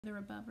Either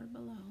above or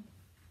below.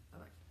 I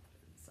like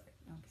this side.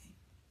 Okay.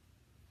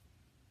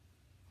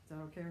 Is that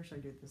okay, or should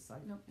I do it this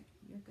side? Nope,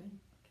 you're good.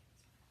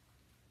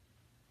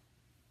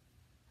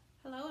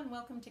 Hello and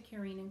welcome to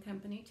Carine and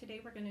Company. Today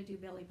we're going to do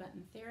belly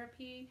button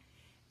therapy.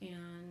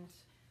 And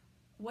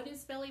what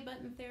is belly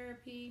button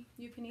therapy?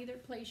 You can either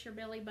place your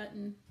belly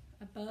button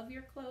above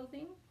your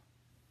clothing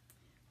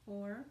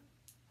or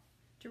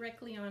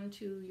directly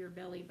onto your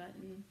belly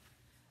button.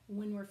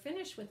 When we're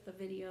finished with the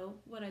video,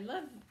 what I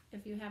love,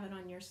 if you have it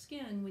on your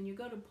skin, when you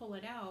go to pull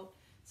it out,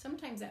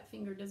 sometimes that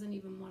finger doesn't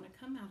even want to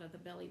come out of the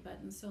belly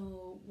button.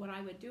 So what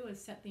I would do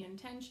is set the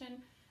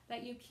intention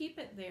that you keep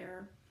it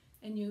there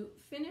and you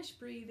finish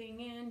breathing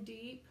in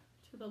deep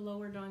to the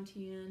lower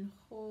dantian,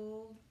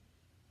 hold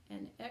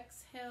and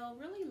exhale,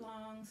 really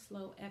long,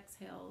 slow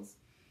exhales.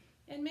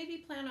 And maybe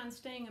plan on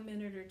staying a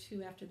minute or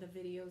two after the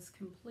video is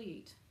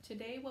complete.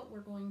 Today what we're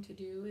going to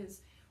do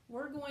is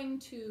we're going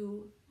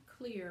to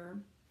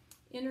clear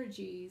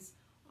energies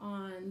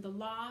on the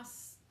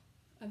loss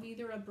of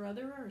either a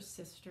brother or a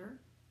sister,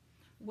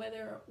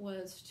 whether it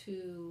was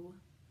to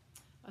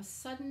a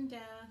sudden death,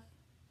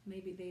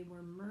 maybe they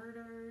were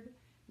murdered,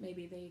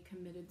 maybe they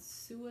committed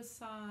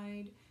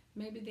suicide,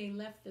 maybe they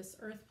left this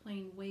earth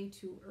plane way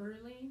too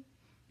early.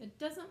 It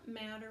doesn't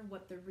matter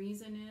what the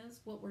reason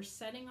is. What we're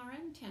setting our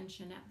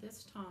intention at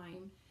this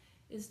time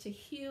is to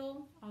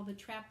heal all the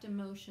trapped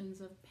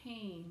emotions of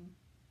pain,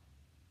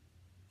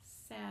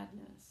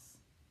 sadness,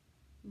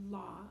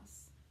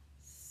 loss,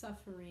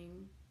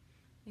 suffering,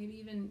 maybe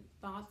even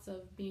thoughts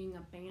of being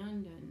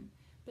abandoned.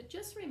 But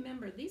just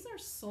remember, these are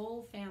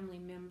soul family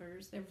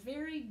members. They're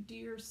very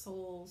dear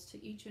souls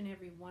to each and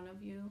every one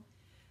of you.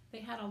 They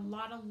had a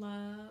lot of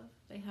love.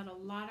 They had a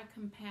lot of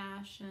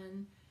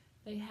compassion.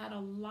 They had a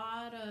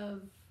lot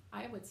of,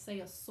 I would say,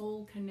 a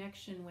soul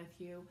connection with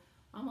you,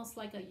 almost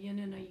like a yin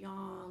and a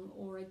yang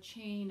or a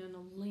chain and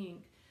a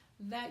link,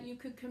 that you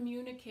could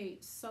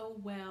communicate so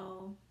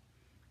well,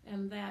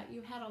 and that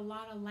you had a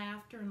lot of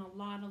laughter and a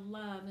lot of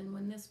love. And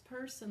when this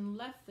person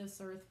left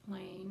this earth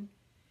plane,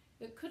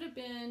 it could have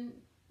been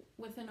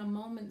within a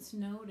moment's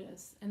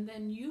notice, and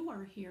then you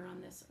are here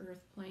on this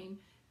earth plane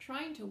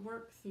trying to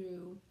work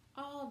through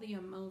all the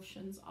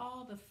emotions,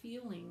 all the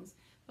feelings.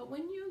 But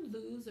when you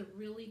lose a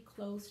really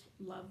close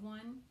loved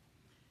one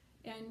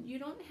and you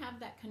don't have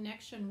that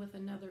connection with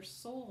another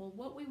soul,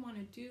 what we want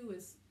to do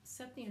is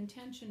set the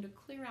intention to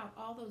clear out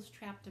all those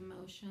trapped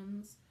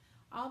emotions,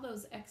 all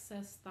those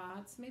excess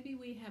thoughts. Maybe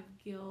we have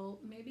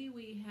guilt, maybe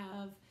we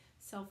have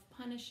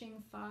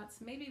self-punishing thoughts,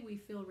 maybe we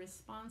feel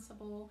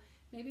responsible,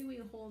 maybe we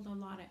hold a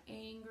lot of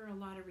anger, a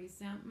lot of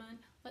resentment.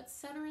 Let's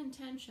set our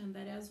intention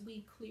that as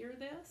we clear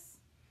this,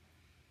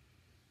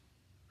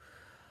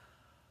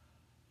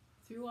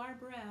 through our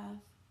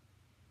breath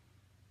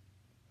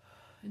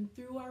and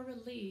through our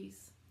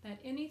release, that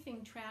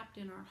anything trapped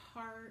in our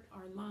heart,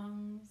 our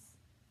lungs,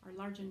 our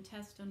large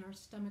intestine, our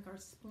stomach, our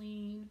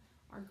spleen,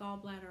 our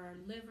gallbladder, our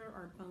liver,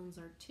 our bones,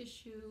 our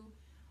tissue,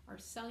 our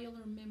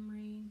cellular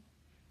memory.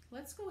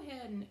 Let's go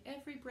ahead and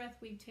every breath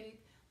we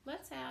take,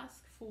 let's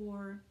ask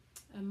for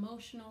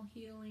emotional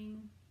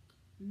healing,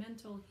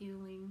 mental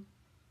healing,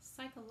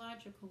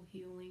 psychological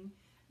healing,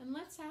 and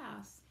let's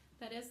ask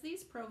that as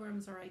these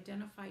programs are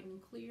identified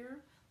and clear,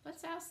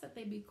 let's ask that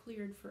they be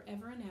cleared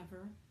forever and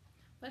ever.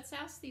 Let's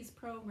ask these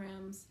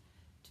programs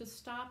to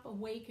stop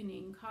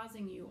awakening,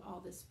 causing you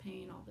all this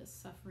pain, all this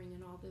suffering,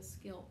 and all this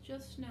guilt.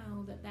 Just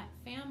know that that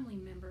family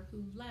member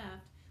who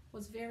left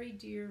was very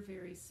dear,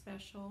 very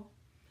special.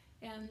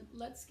 And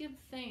let's give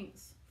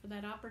thanks for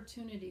that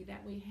opportunity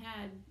that we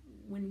had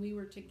when we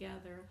were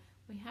together.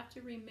 We have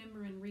to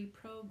remember and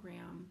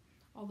reprogram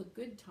all the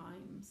good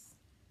times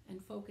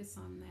and focus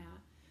on that.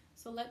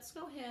 So let's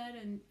go ahead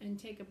and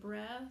take a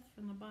breath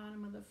from the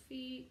bottom of the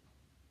feet,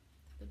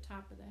 the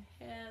top of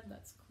the head.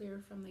 Let's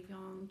clear from the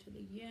yang to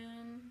the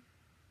yin.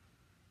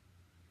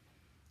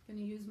 I'm going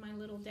to use my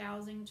little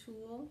dowsing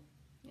tool,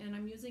 and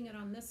I'm using it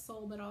on this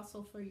soul but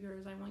also for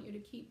yours. I want you to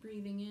keep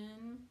breathing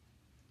in,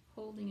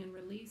 holding and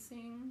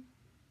releasing.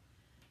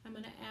 I'm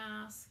going to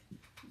ask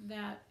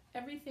that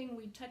everything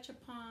we touch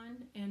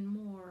upon and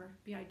more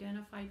be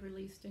identified,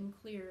 released, and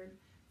cleared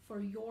for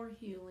your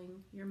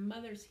healing, your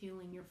mother's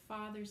healing, your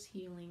father's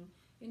healing,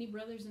 any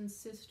brothers and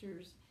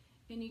sisters,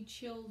 any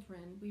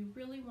children. We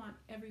really want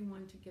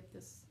everyone to get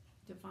this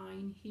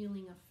divine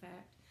healing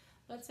effect.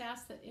 Let's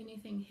ask that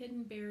anything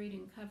hidden, buried,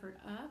 and covered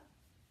up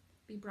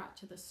be brought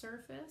to the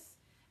surface.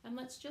 And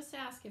let's just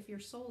ask if your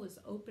soul is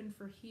open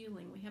for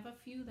healing. We have a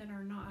few that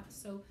are not,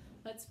 so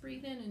let's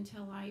breathe in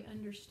until I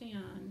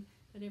understand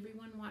that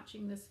everyone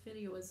watching this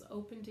video is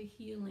open to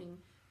healing,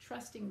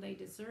 trusting they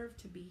deserve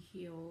to be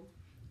healed,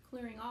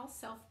 clearing all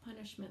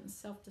self-punishment and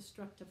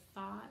self-destructive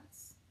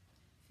thoughts,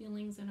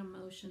 feelings and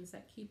emotions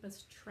that keep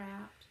us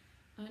trapped,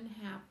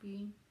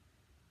 unhappy,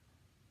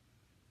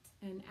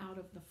 and out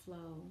of the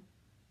flow.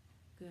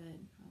 Good,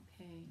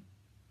 okay.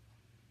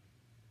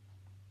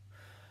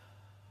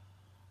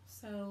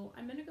 So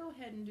I'm going to go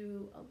ahead and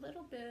do a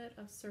little bit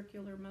of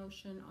circular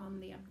motion on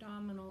the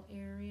abdominal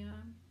area.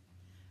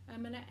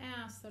 I'm going to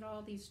ask that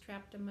all these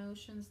trapped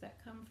emotions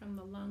that come from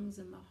the lungs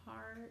and the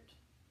heart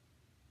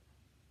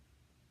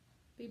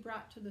be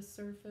brought to the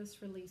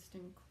surface, released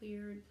and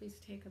cleared. Please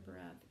take a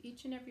breath.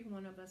 Each and every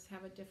one of us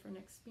have a different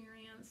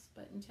experience,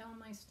 but until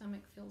my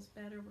stomach feels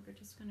better, we're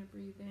just going to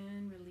breathe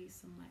in,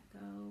 release, and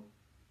let go.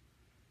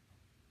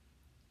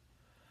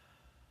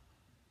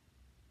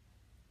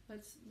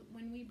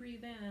 When we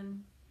breathe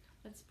in,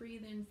 let's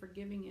breathe in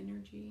forgiving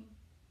energy.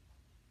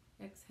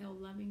 Exhale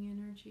loving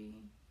energy.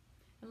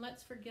 And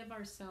let's forgive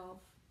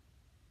ourselves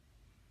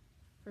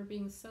for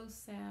being so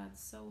sad,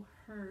 so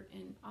hurt,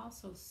 and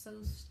also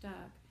so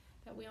stuck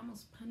that we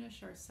almost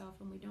punish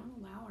ourselves and we don't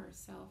allow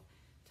ourselves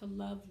to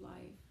love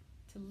life,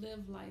 to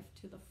live life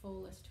to the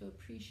fullest, to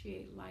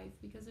appreciate life,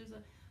 because there's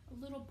a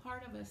little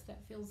part of us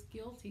that feels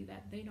guilty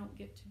that they don't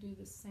get to do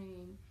the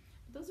same.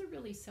 But those are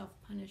really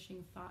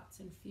self-punishing thoughts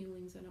and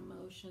feelings and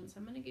emotions.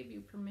 I'm going to give you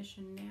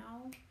permission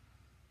now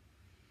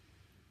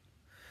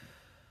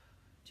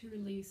to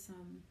release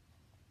them.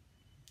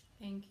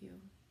 Thank you.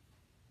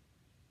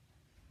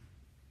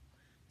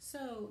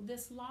 So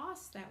this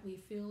loss that we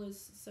feel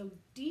is so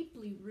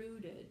deeply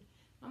rooted,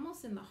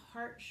 almost in the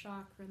heart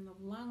chakra and the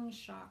lung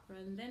chakra,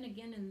 and then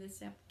again in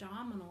this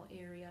abdominal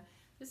area.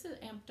 This is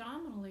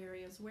abdominal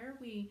areas where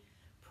we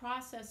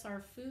process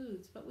our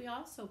foods, but we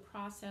also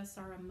process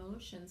our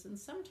emotions. And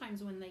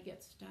sometimes when they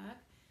get stuck,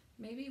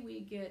 maybe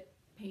we get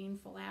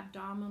painful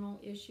abdominal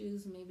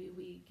issues, maybe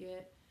we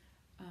get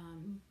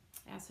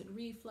acid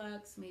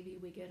reflux, maybe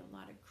we get a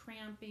lot of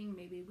cramping,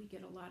 maybe we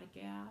get a lot of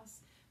gas.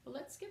 But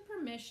let's give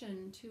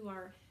permission to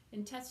our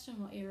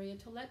intestinal area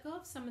to let go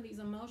of some of these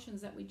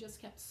emotions that we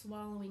just kept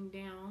swallowing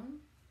down,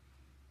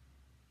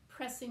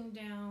 pressing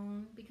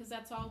down, because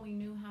that's all we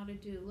knew how to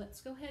do.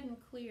 Let's go ahead and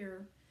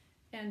clear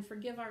and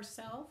forgive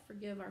ourselves,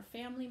 forgive our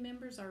family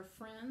members, our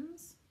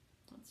friends.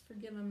 Let's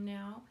forgive them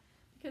now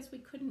because we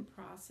couldn't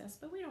process,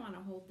 but we don't want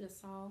to hold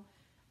this all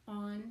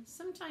on.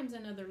 Sometimes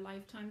in other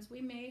lifetimes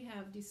we may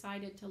have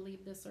decided to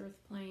leave this earth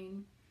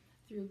plane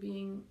through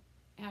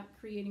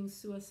creating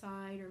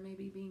suicide, or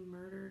maybe being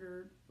murdered,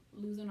 or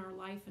losing our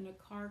life in a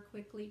car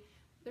quickly.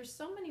 There's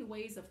so many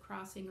ways of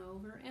crossing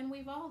over, and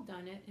we've all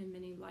done it in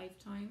many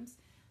lifetimes.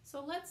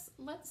 So let's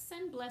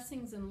send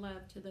blessings and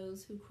love to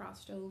those who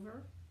crossed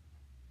over,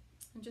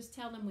 and just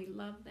tell them we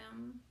love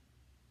them,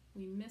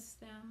 we miss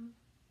them,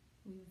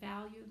 we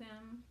value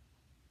them,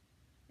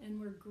 and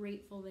we're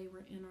grateful they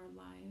were in our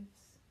lives.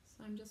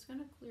 So I'm just going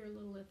to clear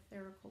little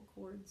etherical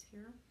cords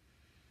here.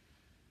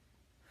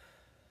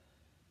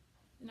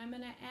 And I'm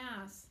going to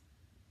ask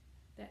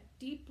that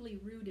deeply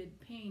rooted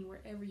pain,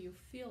 wherever you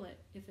feel it,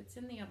 if it's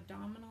in the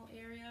abdominal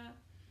area,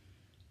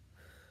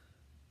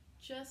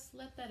 just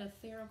let that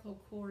etherical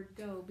cord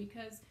go,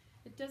 because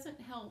it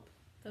doesn't help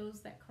those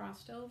that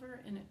crossed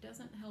over, and it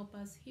doesn't help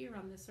us here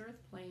on this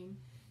earth plane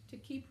to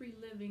keep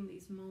reliving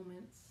these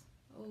moments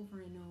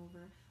over and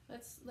over.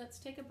 Let's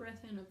take a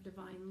breath in of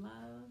divine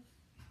love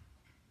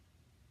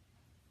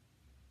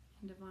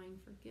and divine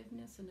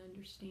forgiveness and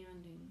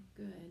understanding.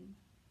 Good.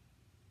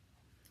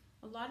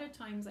 A lot of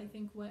times I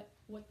think what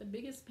the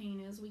biggest pain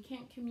is, we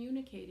can't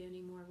communicate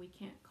anymore. We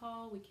can't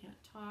call, we can't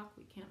talk,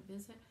 we can't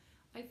visit.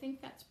 I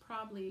think that's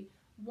probably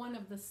one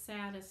of the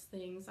saddest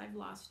things. I've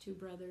lost 2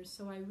 brothers,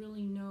 so I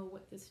really know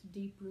what this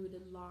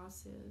deep-rooted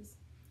loss is.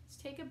 Let's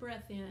take a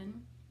breath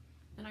in,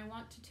 and I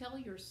want to tell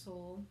your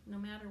soul, no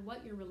matter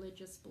what your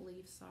religious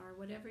beliefs are,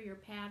 whatever your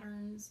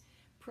patterns,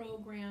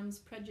 programs,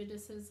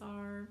 prejudices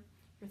are,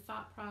 your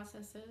thought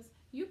processes,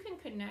 you can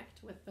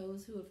connect with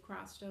those who have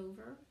crossed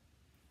over.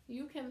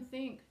 You can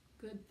think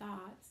good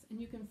thoughts, and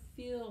you can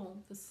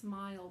feel the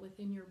smile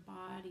within your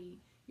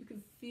body. You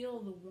can feel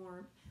the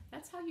warmth.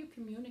 That's how you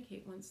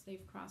communicate once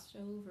they've crossed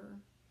over.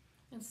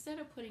 Instead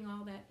of putting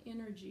all that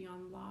energy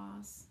on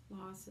loss,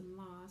 and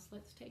loss,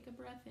 let's take a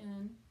breath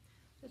in.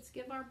 Let's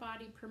give our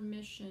body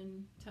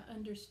permission to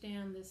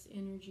understand this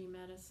energy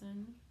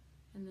medicine,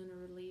 and then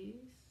a release.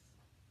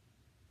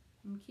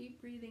 And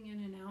keep breathing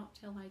in and out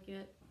till I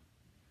get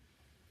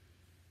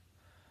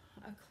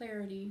a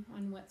clarity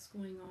on what's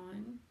going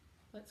on.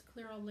 Let's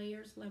clear all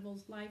layers,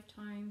 levels,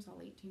 lifetimes,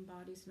 all 18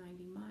 bodies,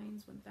 90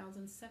 minds,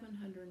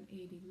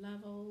 1,780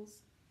 levels.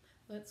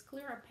 Let's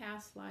clear our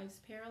past lives,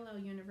 parallel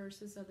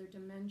universes, other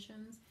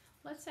dimensions.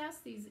 Let's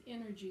ask these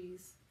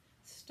energies,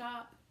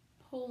 stop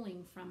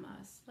pulling from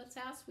us. Let's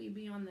ask we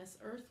be on this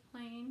earth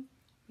plane,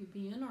 we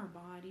be in our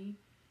body,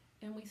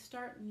 and we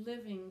start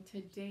living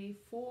today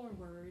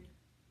forward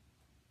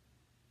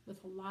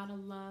with a lot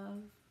of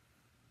love,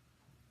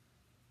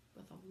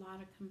 with a lot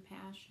of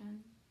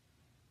compassion,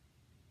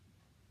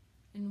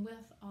 and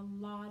with a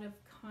lot of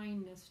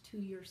kindness to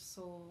your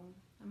soul.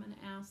 I'm going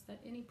to ask that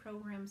any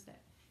programs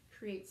that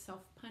create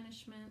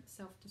self-punishment,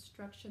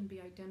 self-destruction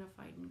be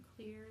identified and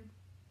cleared.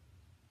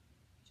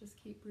 Just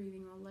keep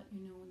breathing. I'll let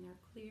you know when they're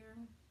clear.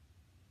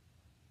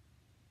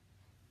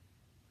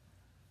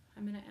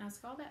 I'm going to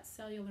ask all that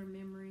cellular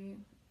memory,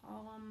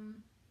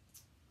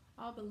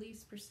 all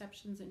beliefs,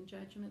 perceptions, and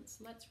judgments,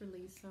 let's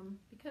release them,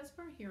 because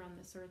we're here on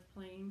this earth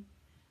plane.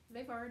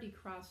 They've already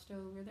crossed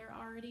over. They're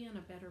already in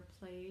a better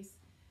place.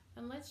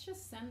 And let's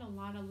just send a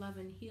lot of love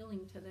and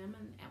healing to them.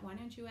 And why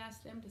don't you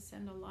ask them to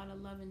send a lot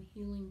of love and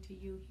healing to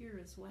you here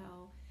as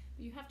well?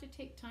 But you have to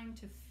take time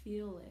to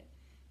feel it.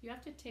 You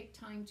have to take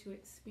time to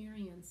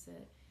experience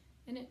it.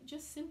 And it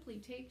just simply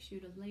takes you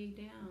to lay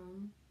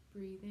down,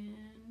 breathe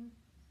in,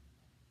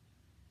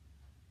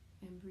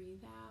 and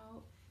breathe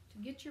out. To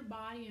get your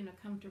body in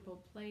a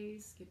comfortable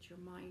place, get your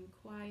mind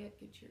quiet,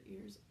 get your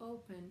ears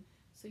open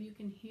so you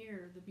can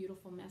hear the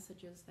beautiful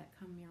messages that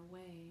come your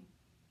way.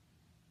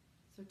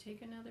 So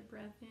take another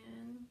breath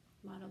in,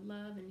 a lot of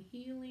love and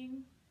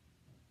healing,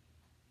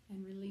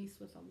 and release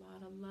with a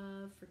lot of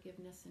love,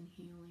 forgiveness, and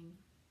healing.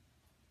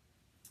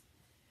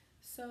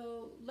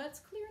 So let's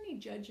clear any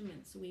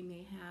judgments we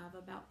may have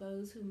about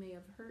those who may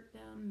have hurt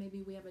them.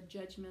 Maybe we have a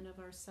judgment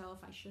of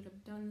ourselves. I should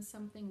have done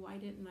something. Why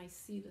didn't I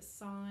see the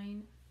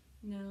sign?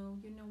 No,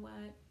 you know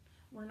what?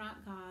 We're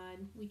not God.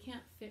 We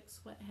can't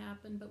fix what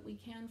happened, but we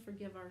can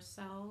forgive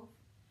ourselves.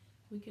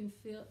 We can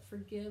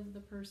forgive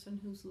the person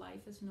whose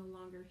life is no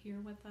longer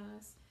here with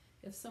us.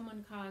 If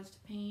someone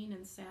caused pain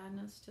and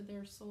sadness to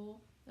their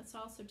soul, let's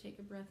also take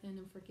a breath in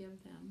and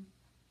forgive them.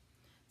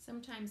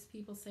 Sometimes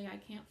people say, I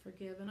can't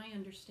forgive, and I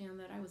understand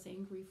that. I was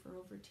angry for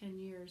over 10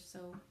 years,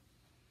 so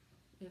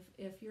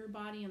if your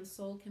body and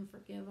soul can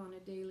forgive on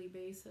a daily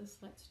basis,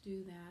 let's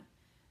do that.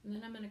 And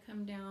then I'm going to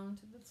come down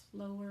to this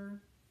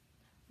lower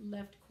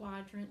left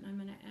quadrant, and I'm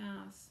going to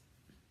ask,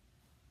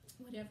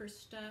 whatever's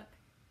stuck,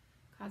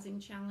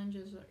 causing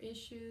challenges or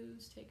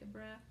issues, take a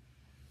breath.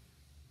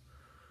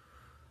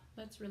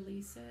 Let's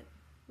release it.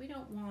 We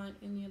don't want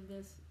any of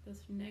this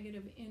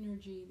negative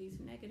energy, these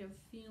negative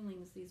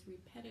feelings, these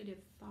repetitive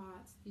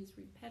thoughts, these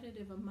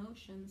repetitive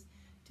emotions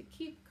to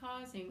keep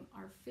causing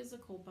our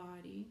physical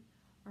body,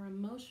 our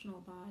emotional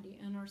body,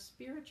 and our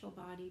spiritual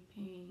body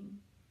pain.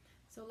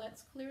 So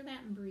let's clear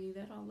that and breathe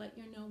it. I'll let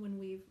you know when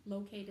we've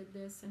located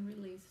this and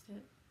released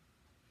it.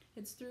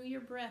 It's through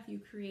your breath you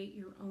create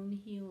your own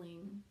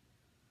healing.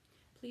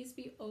 Please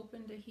be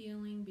open to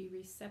healing, be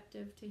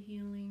receptive to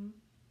healing,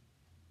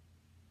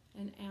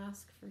 and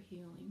ask for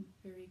healing.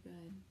 Very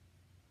good.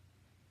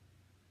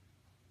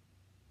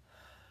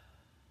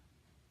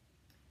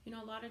 You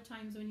know, a lot of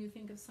times when you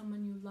think of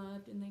someone you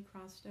loved and they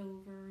crossed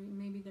over,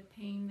 maybe the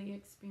pain they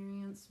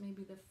experienced,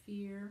 maybe the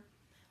fear,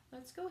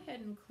 let's go ahead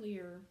and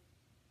clear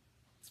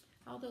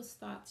all those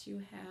thoughts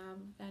you have,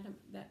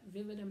 that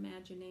vivid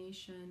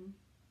imagination,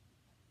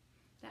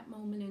 that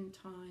moment in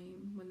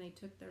time when they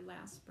took their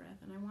last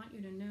breath. And I want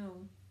you to know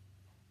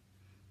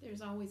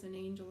there's always an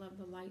angel of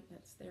the light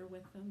that's there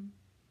with them.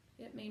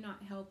 It may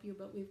not help you,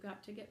 but we've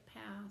got to get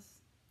past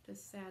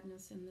this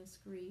sadness and this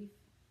grief.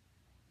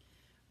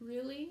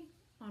 Really,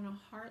 on a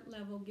heart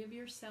level, give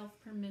yourself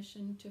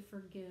permission to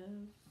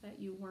forgive that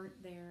you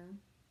weren't there,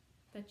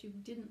 that you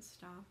didn't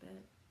stop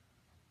it,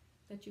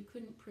 that you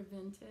couldn't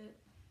prevent it.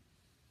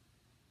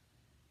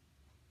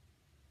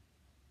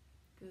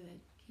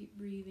 Good. Keep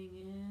breathing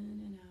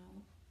in and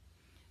out.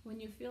 When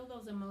you feel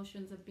those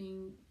emotions of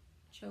being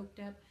choked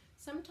up,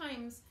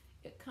 sometimes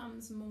it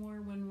comes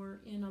more when we're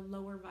in a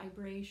lower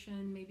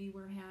vibration. Maybe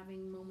we're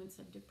having moments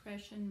of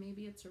depression.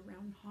 Maybe it's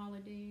around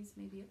holidays.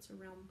 Maybe it's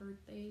around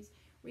birthdays.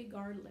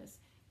 Regardless,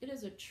 it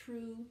is a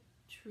true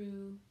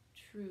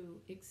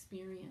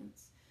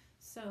experience.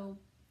 So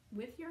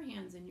with your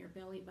hands in your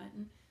belly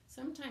button,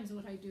 sometimes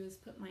what I do is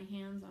put my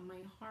hands on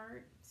my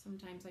heart.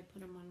 Sometimes I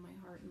put them on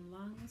my heart and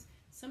lungs.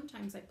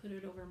 Sometimes I put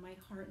it over my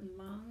heart and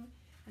lung.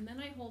 And then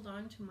I hold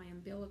on to my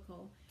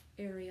umbilical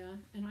area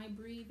and I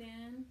breathe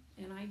in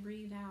and I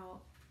breathe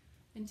out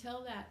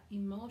until that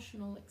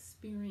emotional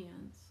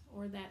experience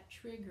or that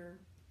trigger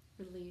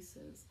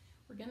releases.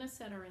 We're going to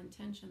set our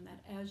intention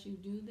that as you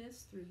do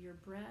this through your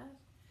breath,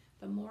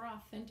 the more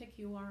authentic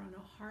you are on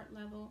a heart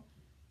level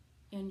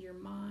and your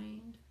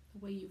mind,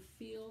 the way you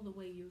feel, the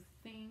way you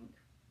think,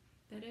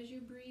 that as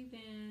you breathe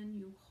in,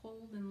 you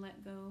hold and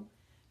let go.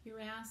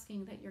 You're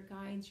asking that your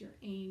guides, your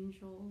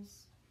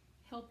angels,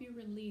 help you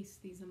release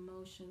these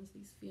emotions,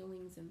 these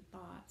feelings and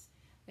thoughts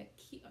that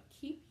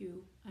keep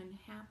you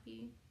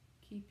unhappy,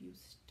 keep you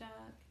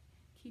stuck,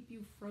 keep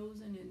you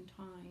frozen in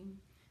time.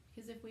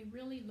 Because if we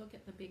really look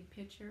at the big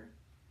picture,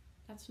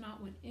 that's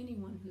not what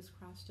anyone who's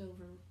crossed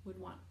over would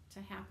want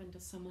to happen to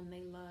someone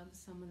they love,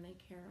 someone they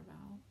care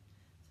about.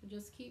 So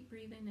just keep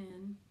breathing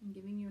in and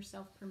giving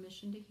yourself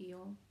permission to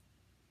heal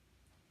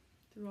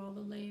through all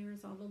the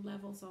layers, all the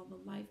levels, all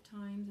the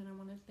lifetimes. And I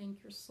want to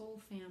thank your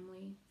soul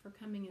family for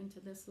coming into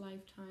this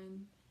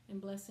lifetime and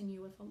blessing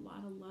you with a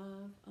lot of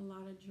love, a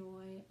lot of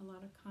joy, a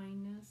lot of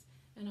kindness.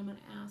 And I'm going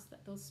to ask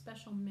that those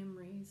special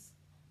memories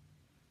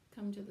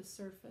come to the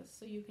surface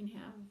so you can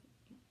have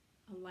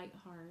a light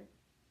heart,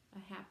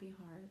 a happy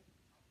heart,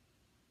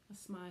 a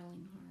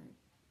smiling heart.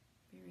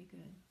 Very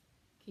good.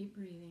 Keep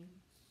breathing.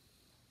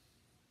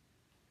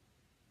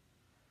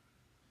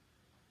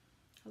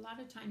 A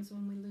lot of times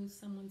when we lose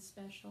someone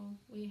special,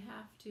 we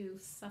have to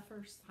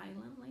suffer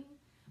silently,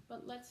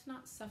 but let's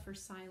not suffer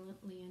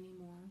silently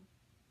anymore.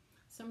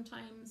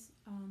 Sometimes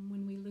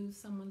when we lose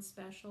someone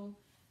special,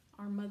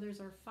 our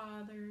mothers or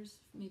fathers,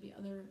 maybe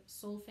other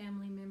soul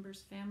family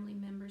members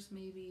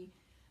maybe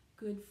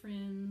good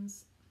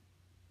friends,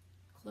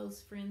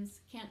 close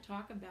friends can't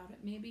talk about it.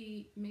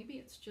 Maybe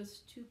it's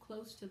just too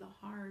close to the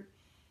heart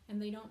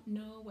and they don't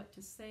know what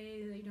to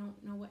say, they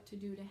don't know what to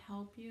do to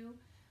help you.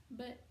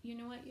 But you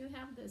know what? You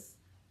have this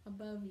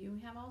above you.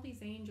 You have all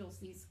these angels,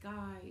 these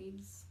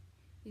guides,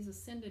 these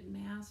ascended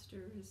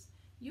masters.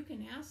 You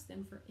can ask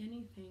them for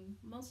anything.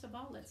 Most of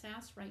all, let's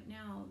ask right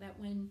now that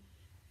when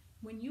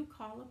you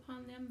call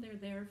upon them, they're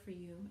there for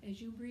you.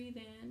 As you breathe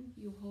in,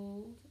 you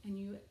hold, and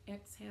you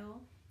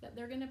exhale, that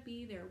they're going to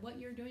be there. What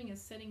you're doing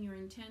is setting your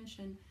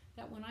intention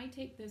that when I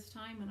take this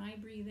time and I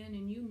breathe in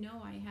and you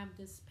know I have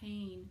this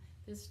pain,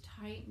 this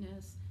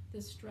tightness,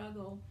 this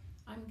struggle,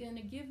 I'm going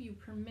to give you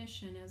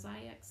permission as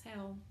I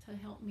exhale to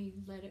help me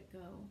let it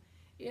go.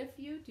 If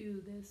you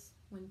do this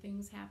when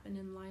things happen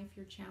in life,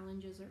 your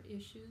challenges or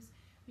issues,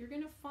 you're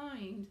going to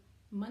find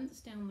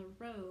months down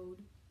the road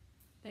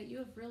that you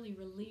have really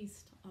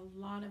released a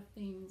lot of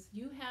things.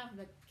 You have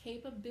the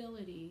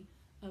capability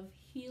of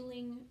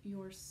healing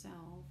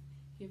yourself.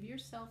 Give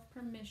yourself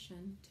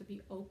permission to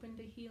be open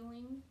to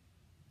healing.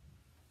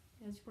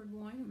 As we're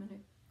going, I'm going to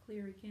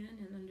clear again,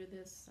 and under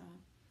this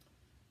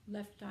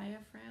left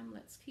diaphragm,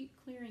 let's keep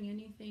clearing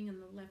anything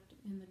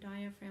in the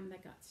diaphragm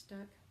that got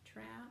stuck,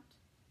 trapped.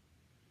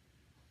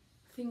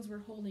 Things we're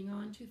holding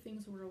on to,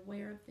 things we're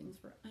aware of, things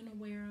we're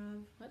unaware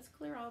of. Let's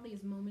clear all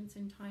these moments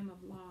in time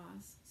of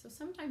loss. So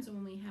sometimes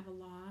when we have a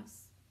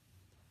loss,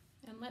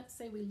 and let's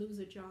say we lose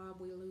a job,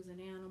 we lose an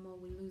animal,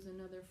 we lose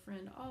another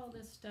friend, all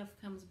this stuff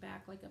comes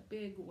back like a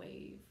big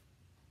wave.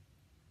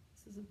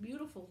 This is a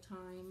beautiful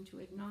time to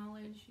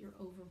acknowledge you're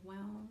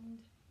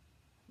overwhelmed.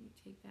 You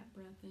take that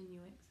breath in,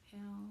 you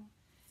exhale.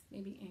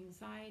 Maybe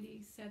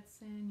anxiety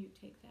sets in, you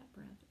take that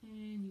breath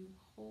in, you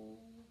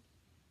hold,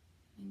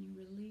 and you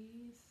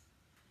release.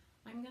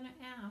 I'm going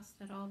to ask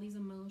that all these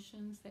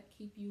emotions that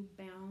keep you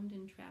bound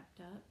and trapped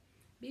up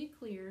be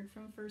cleared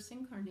from first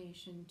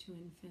incarnation to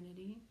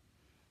infinity,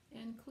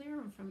 and clear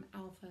them from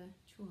alpha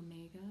to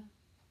omega,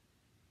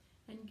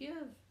 and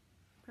give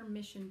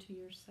permission to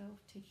yourself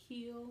to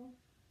heal,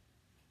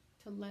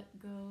 to let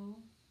go,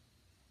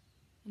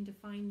 and to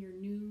find your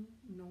new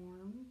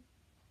norm.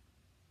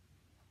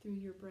 Through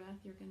your breath,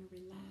 you're going to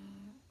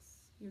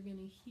relax, you're going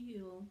to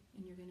heal,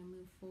 and you're going to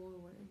move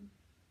forward.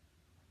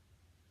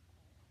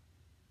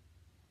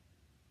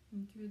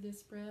 And through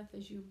this breath,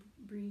 as you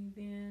breathe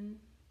in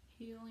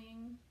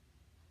healing,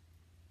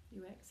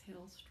 you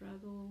exhale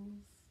struggles.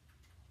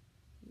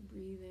 You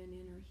breathe in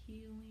inner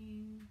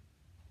healing.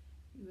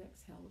 You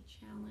exhale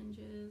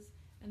challenges.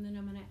 And then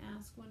I'm going to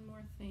ask one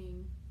more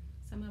thing.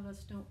 Some of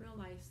us don't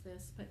realize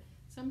this, but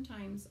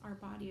sometimes our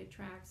body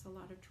attracts a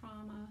lot of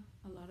trauma,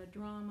 a lot of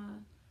drama,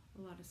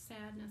 a lot of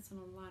sadness, and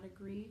a lot of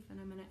grief. And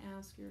I'm going to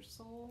ask your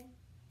soul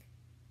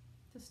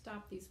to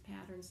stop these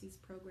patterns, these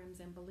programs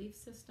and belief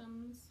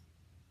systems,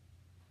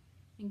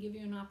 and give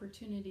you an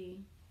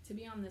opportunity to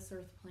be on this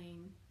earth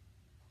plane,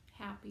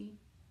 happy,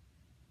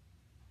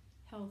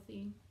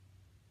 healthy,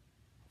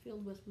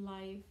 filled with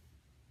life,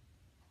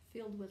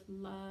 filled with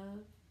love,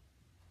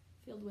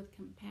 filled with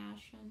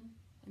compassion,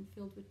 and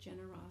filled with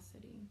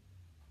generosity.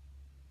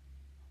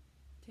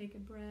 Take a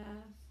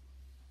breath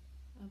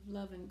of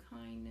love and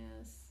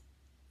kindness,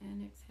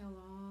 and exhale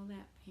all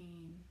that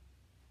pain.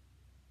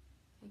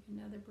 Take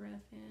another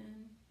breath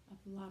in of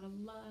a lot of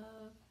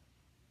love,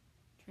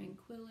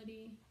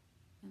 tranquility,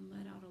 and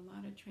let out a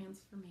lot of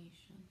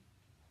transformation.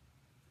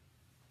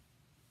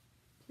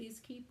 Please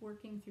keep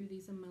working through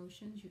these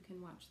emotions. You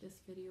can watch this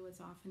video as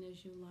often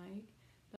as you like.